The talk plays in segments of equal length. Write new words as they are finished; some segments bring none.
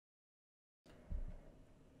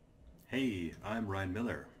Hey, I'm Ryan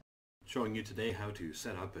Miller, showing you today how to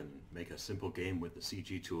set up and make a simple game with the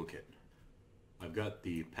CGToolkit. I've got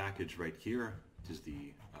the package right here. It is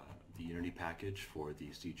the Unity package for the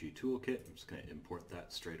CGToolkit. I'm just going to import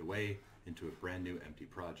that straight away into a brand new empty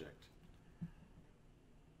project.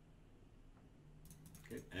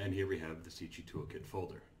 Okay, and here we have the CGToolkit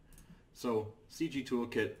folder. So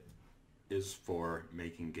CGToolkit is for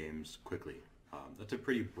making games quickly. That's a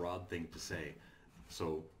pretty broad thing to say.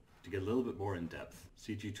 So to get a little bit more in depth,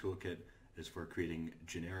 CGToolkit is for creating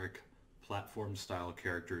generic platform-style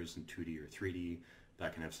characters in 2D or 3D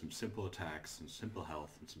that can have some simple attacks, some simple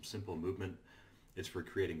health, and some simple movement. It's for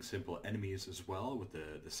creating simple enemies as well with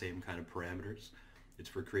the same kind of parameters. It's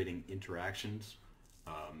for creating interactions,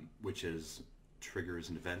 which is triggers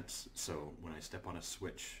and events. So when I step on a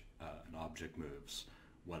switch, an object moves.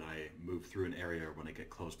 When I move through an area or when I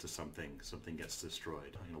get close to something, something gets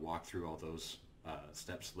destroyed. I'm going to walk through all those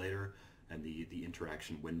steps later, and the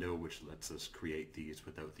interaction window, which lets us create these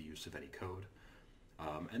without the use of any code.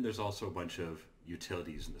 And there's also a bunch of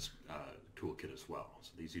utilities in this toolkit as well.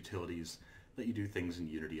 So these utilities let you do things in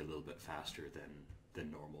Unity a little bit faster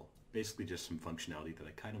than normal. Basically just some functionality that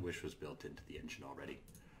I kind of wish was built into the engine already.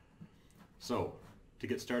 So to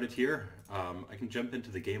get started here, I can jump into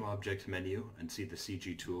the Game Object menu and see the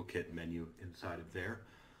CGToolkit menu inside of there.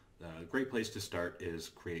 A great place to start is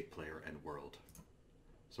Create Player and World.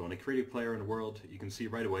 So when I create a player and world, you can see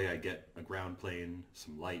right away I get a ground plane,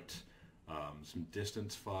 some light, some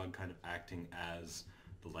distance fog kind of acting as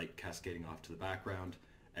the light cascading off to the background,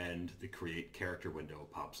 and the Create Character window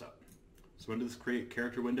pops up. So under this Create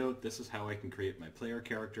Character window, this is how I can create my player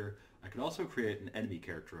character. I could also create an enemy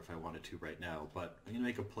character if I wanted to right now, but I'm going to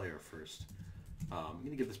make a player first. I'm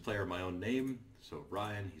going to give this player my own name, so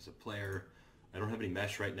Ryan, he's a player. I don't have any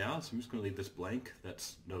mesh right now, so I'm just going to leave this blank.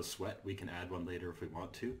 That's no sweat. We can add one later if we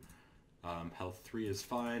want to. Health 3 is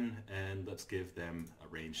fine, and let's give them a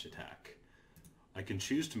ranged attack. I can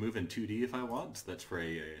choose to move in 2D if I want. So that's for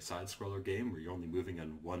a side-scroller game where you're only moving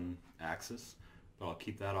on one axis. But I'll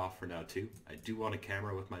keep that off for now too. I do want a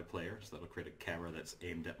camera with my player, so that'll create a camera that's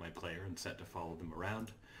aimed at my player and set to follow them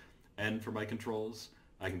around. And for my controls,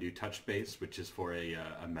 I can do touch base, which is for a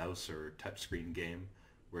mouse or touchscreen game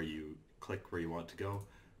where you click where you want to go.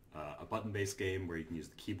 A button-based game where you can use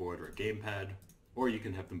the keyboard or a gamepad, or you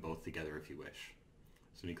can have them both together if you wish.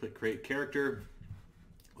 So when you click Create Character,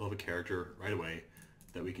 we'll have a character right away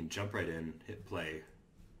that we can jump right in, hit play,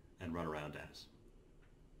 and run around as.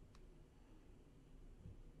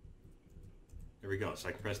 There we go. So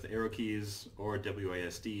I can press the arrow keys or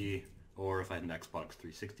WASD, or if I had an Xbox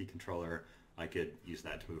 360 controller, I could use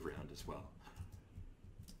that to move around as well.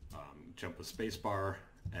 Jump with spacebar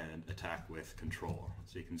and attack with control.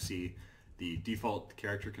 So you can see the default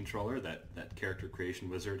character controller, that character creation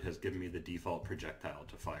wizard, has given me the default projectile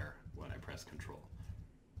to fire when I press control.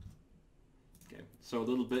 Okay, so a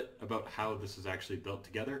little bit about how this is actually built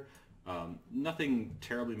together. Nothing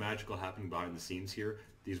terribly magical happening behind the scenes here.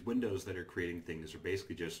 These windows that are creating things are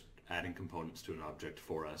basically just adding components to an object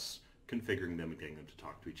for us, configuring them and getting them to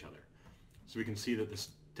talk to each other. So we can see that this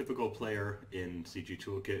typical player in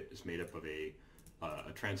CGToolkit is made up of a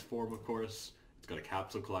transform, of course. It's got a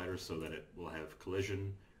capsule collider so that it will have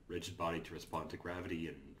collision, rigid body to respond to gravity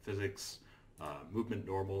and physics. Movement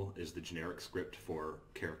normal is the generic script for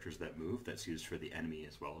characters that move that's used for the enemy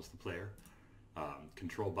as well as the player.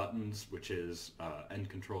 Control buttons, which is and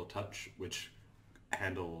control touch, which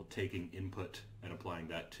handle taking input and applying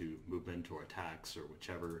that to movement or attacks or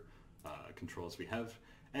whichever controls we have.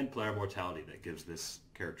 And player mortality, that gives this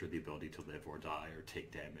character the ability to live or die or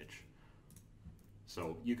take damage.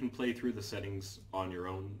 So you can play through the settings on your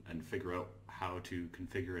own and figure out how to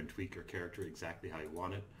configure and tweak your character exactly how you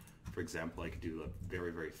want it. For example, I could do a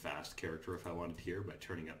very, very fast character if I wanted here by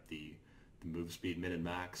turning up the move speed min and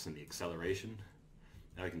max and the acceleration.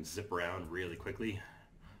 Now I can zip around really quickly,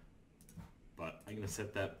 but I'm going to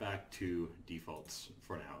set that back to defaults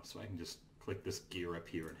for now. So I can just click this gear up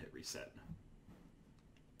here and hit reset.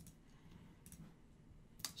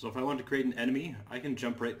 So if I want to create an enemy, I can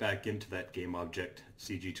jump right back into that Game Object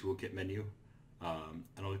CGToolkit menu, and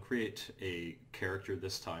I'll create a character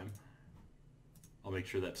this time. I'll make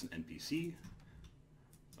sure that's an NPC.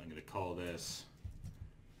 So I'm going to call this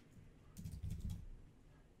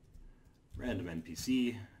random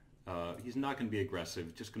NPC. He's not going to be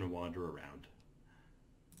aggressive, just going to wander around.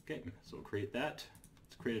 Okay, so we'll create that.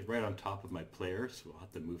 It's created right on top of my player, so we'll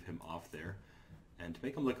have to move him off there. And to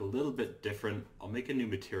make him look a little bit different, I'll make a new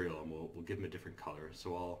material and we'll give him a different color.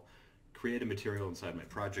 So I'll create a material inside my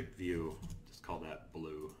project view, just call that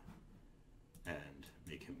blue, and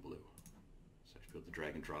make him blue. So I should be able to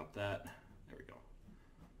drag and drop that. There we go.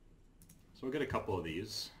 So we'll get a couple of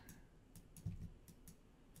these.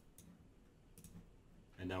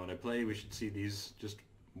 And now when I play, we should see these just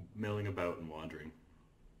milling about and wandering.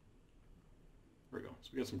 There we go. So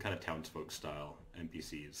we got some kind of townsfolk style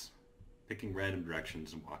NPCs, picking random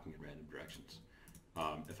directions and walking in random directions.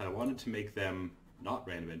 If I wanted to make them not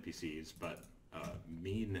random NPCs, but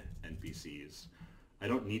mean NPCs, I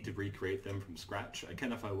don't need to recreate them from scratch. I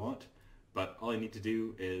can if I want, but all I need to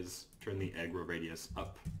do is turn the aggro radius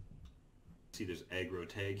up. See there's aggro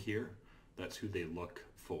tag here. That's who they look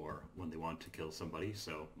for when they want to kill somebody.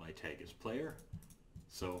 So my tag is player,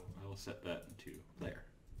 so I will set that to player.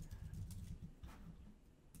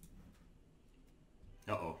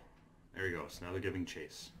 Uh-oh, there we go. So now they're giving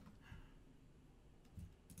chase.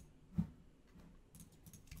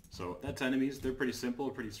 So that's enemies. They're pretty simple,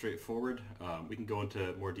 pretty straightforward. We can go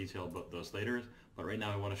into more detail about those later, but right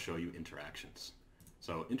now I want to show you interactions.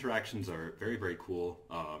 So interactions are very, very cool.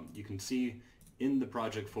 You can see in the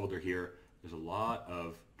project folder here, there's a lot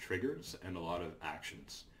of triggers and a lot of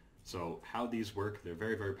actions. So how these work, they're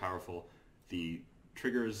very, very powerful. The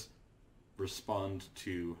triggers respond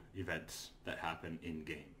to events that happen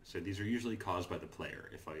in-game. So these are usually caused by the player.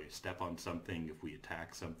 If I step on something, if we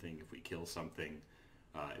attack something, if we kill something,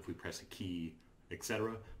 if we press a key,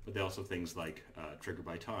 etc. But they also have things like trigger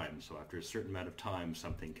by time. So after a certain amount of time,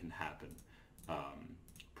 something can happen.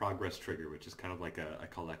 Progress trigger, which is kind of like a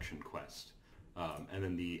collection quest. And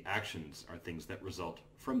then the actions are things that result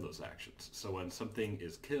from those actions. So when something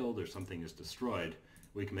is killed or something is destroyed,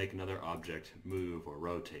 we can make another object move or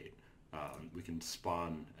rotate. We can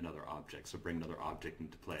spawn another object, so bring another object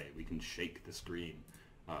into play. We can shake the screen.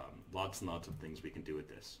 Lots and lots of things we can do with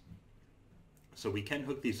this. So we can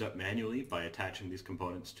hook these up manually by attaching these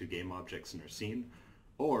components to game objects in our scene,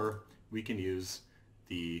 or we can use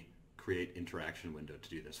the create interaction window to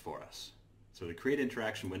do this for us. So the create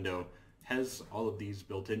interaction window has all of these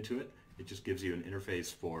built into it. It just gives you an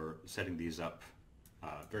interface for setting these up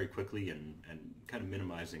very quickly and kind of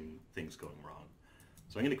minimizing things going wrong.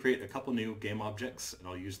 So I'm going to create a couple new game objects, and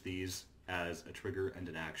I'll use these as a trigger and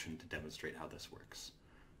an action to demonstrate how this works.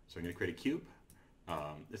 So I'm going to create a cube.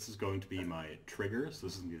 This is going to be my trigger, so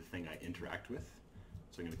this is going to be the thing I interact with.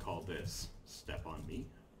 So I'm going to call this Step on Me.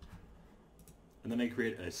 And then I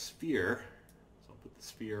create a sphere. So I'll put the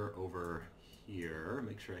sphere over here,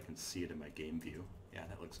 make sure I can see it in my game view. Yeah,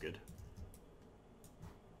 that looks good.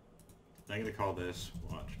 Then I'm going to call this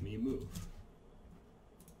Watch Me Move.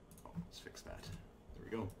 Oh, let's fix that. There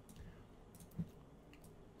we go.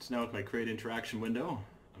 So now with my create interaction window,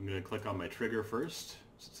 I'm going to click on my trigger first.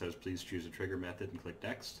 So it says please choose a trigger method and click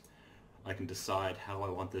next. I can decide how I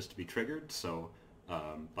want this to be triggered. So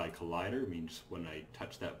by collider means when I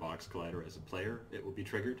touch that box collider as a player, it will be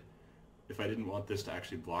triggered. If I didn't want this to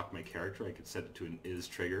actually block my character, I could set it to an is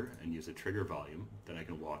trigger and use a trigger volume. Then I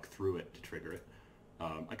can walk through it to trigger it.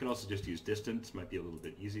 I could also just use distance, might be a little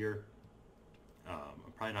bit easier.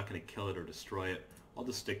 I'm probably not going to kill it or destroy it. I'll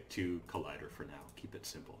just stick to collider for now, keep it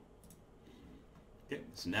simple. Okay,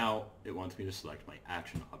 so now it wants me to select my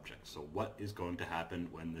action object. So what is going to happen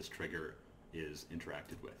when this trigger is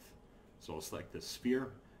interacted with? So I'll select this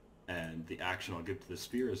sphere, and the action I'll give to the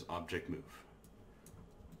sphere is object move.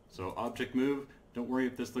 So object move, don't worry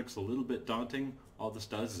if this looks a little bit daunting. All this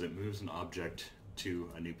does is it moves an object to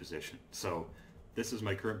a new position. So this is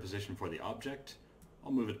my current position for the object.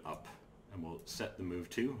 I'll move it up, and we'll set the move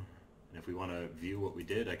to. And if we want to view what we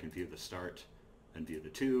did, I can view the start and view the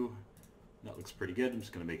to. That looks pretty good. I'm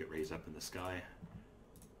just going to make it raise up in the sky.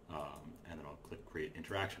 And then I'll click Create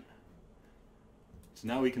Interaction. So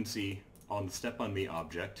now we can see on the Step on Me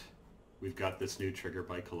object, we've got this new Trigger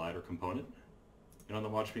by Collider component. And on the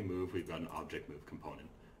Watch Me Move, we've got an Object Move component.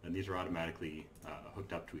 And these are automatically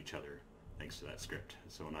hooked up to each other thanks to that script.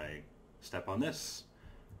 So when I step on this,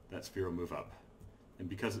 that sphere will move up. And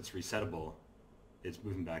because it's resettable, it's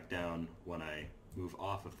moving back down when I move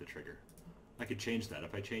off of the trigger. I could change that.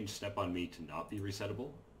 If I change Step on Me to not be resettable,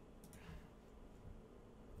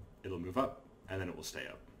 it'll move up, and then it will stay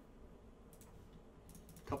up.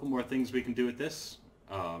 A couple more things we can do with this.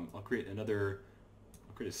 I'll create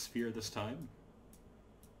a sphere this time,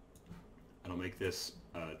 and I'll make this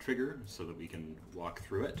trigger so that we can walk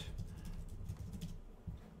through it.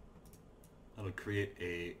 I'll create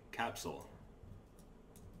a capsule.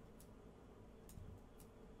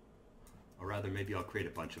 Or rather, maybe I'll create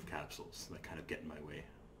a bunch of capsules that kind of get in my way.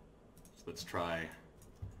 So let's try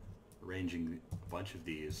arranging a bunch of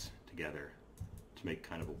these together to make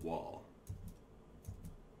kind of a wall.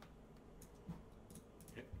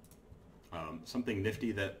 Okay. Something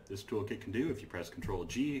nifty that this toolkit can do, if you press Ctrl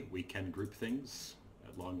G, we can group things.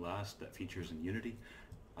 at long last that features in Unity.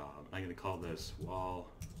 I'm going to call this wall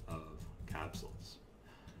of capsules.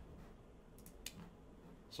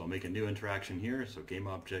 So I'll make a new interaction here. So game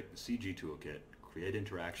object, CGToolkit, create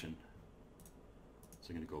interaction. So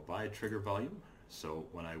I'm going to go by trigger volume. So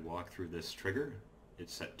when I walk through this trigger,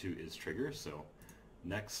 it's set to isTrigger. So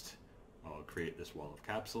next, I'll create this wall of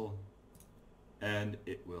capsule, and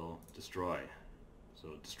it will destroy. So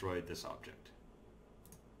destroy this object.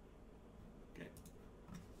 Okay.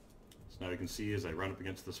 So now you can see as I run up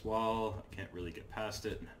against this wall, I can't really get past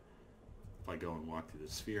it. If I go and walk through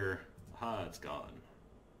the sphere, aha, it's gone.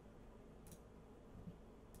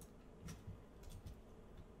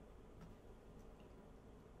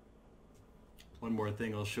 One more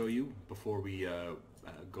thing I'll show you before we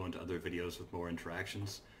go into other videos with more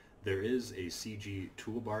interactions. There is a CG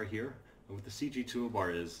toolbar here. And what the CG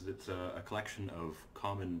toolbar is, it's a collection of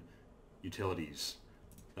common utilities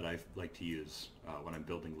that I like to use when I'm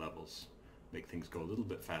building levels, make things go a little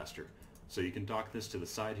bit faster. So you can dock this to the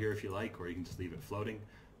side here if you like, or you can just leave it floating.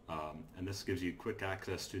 And this gives you quick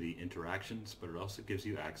access to the interactions, but it also gives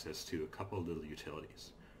you access to a couple of little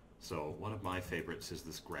utilities. So one of my favorites is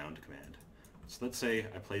this ground command. So let's say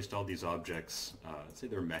I placed all these objects, let's say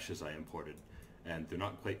they're meshes I imported, and they're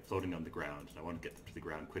not quite floating on the ground, and I want to get them to the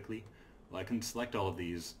ground quickly. Well, I can select all of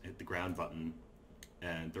these, hit the ground button,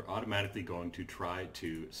 and they're automatically going to try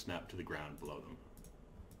to snap to the ground below them.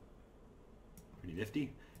 Pretty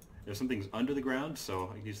nifty. If something's under the ground, so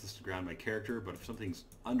I can use this to ground my character, but if something's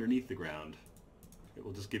underneath the ground, it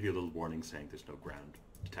will just give you a little warning saying there's no ground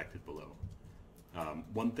detected below.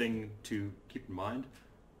 One thing to keep in mind,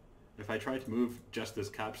 if I try to move just this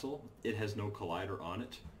capsule, it has no collider on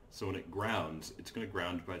it, so when it grounds, it's going to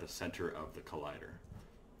ground by the center of the collider,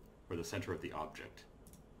 or the center of the object.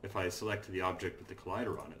 If I select the object with the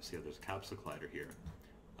collider on it, see how there's a capsule collider here,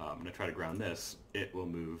 and I try to ground this, it will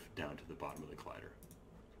move down to the bottom of the collider.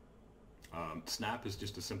 Snap is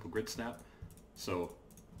just a simple grid snap, so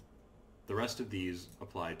the rest of these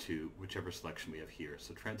apply to whichever selection we have here.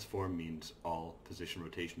 So transform means all position,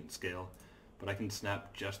 rotation, and scale, but I can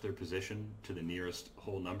snap just their position to the nearest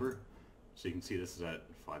whole number. So you can see this is at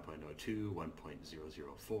 5.02,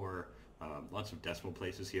 1.004, lots of decimal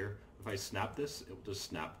places here. If I snap this, it will just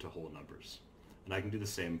snap to whole numbers. And I can do the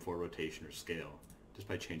same for rotation or scale just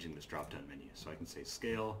by changing this drop-down menu. So I can say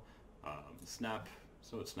scale, snap,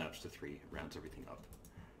 so it snaps to 3, it rounds everything up.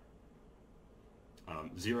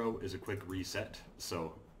 0 is a quick reset,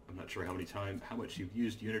 so I'm not sure how much you've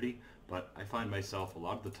used Unity, but I find myself a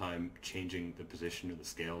lot of the time changing the position or the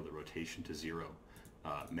scale, the rotation to 0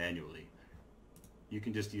 manually. You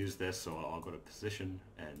can just use this, so I'll go to position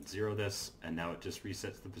and 0 this, and now it just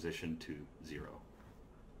resets the position to 0.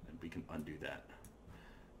 And we can undo that.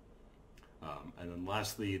 And then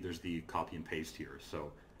lastly, there's the copy and paste here.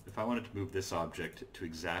 So if I wanted to move this object to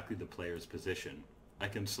exactly the player's position, I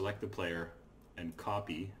can select the player and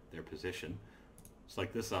copy their position,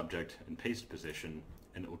 select this object and paste position,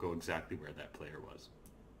 and it will go exactly where that player was.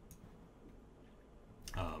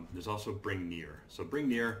 There's also bring near. So bring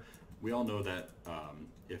near, we all know that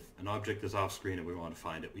if an object is off screen and we want to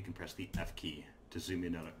find it, we can press the F key to zoom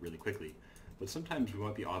in on it really quickly. But sometimes we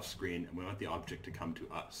want the off screen and we want the object to come to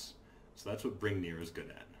us. So that's what bring near is good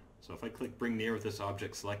at. So if I click bring near with this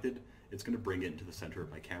object selected, it's going to bring it into the center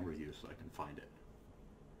of my camera view so I can find it.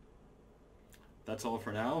 That's all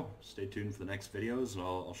for now. Stay tuned for the next videos and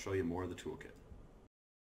I'll show you more of the toolkit.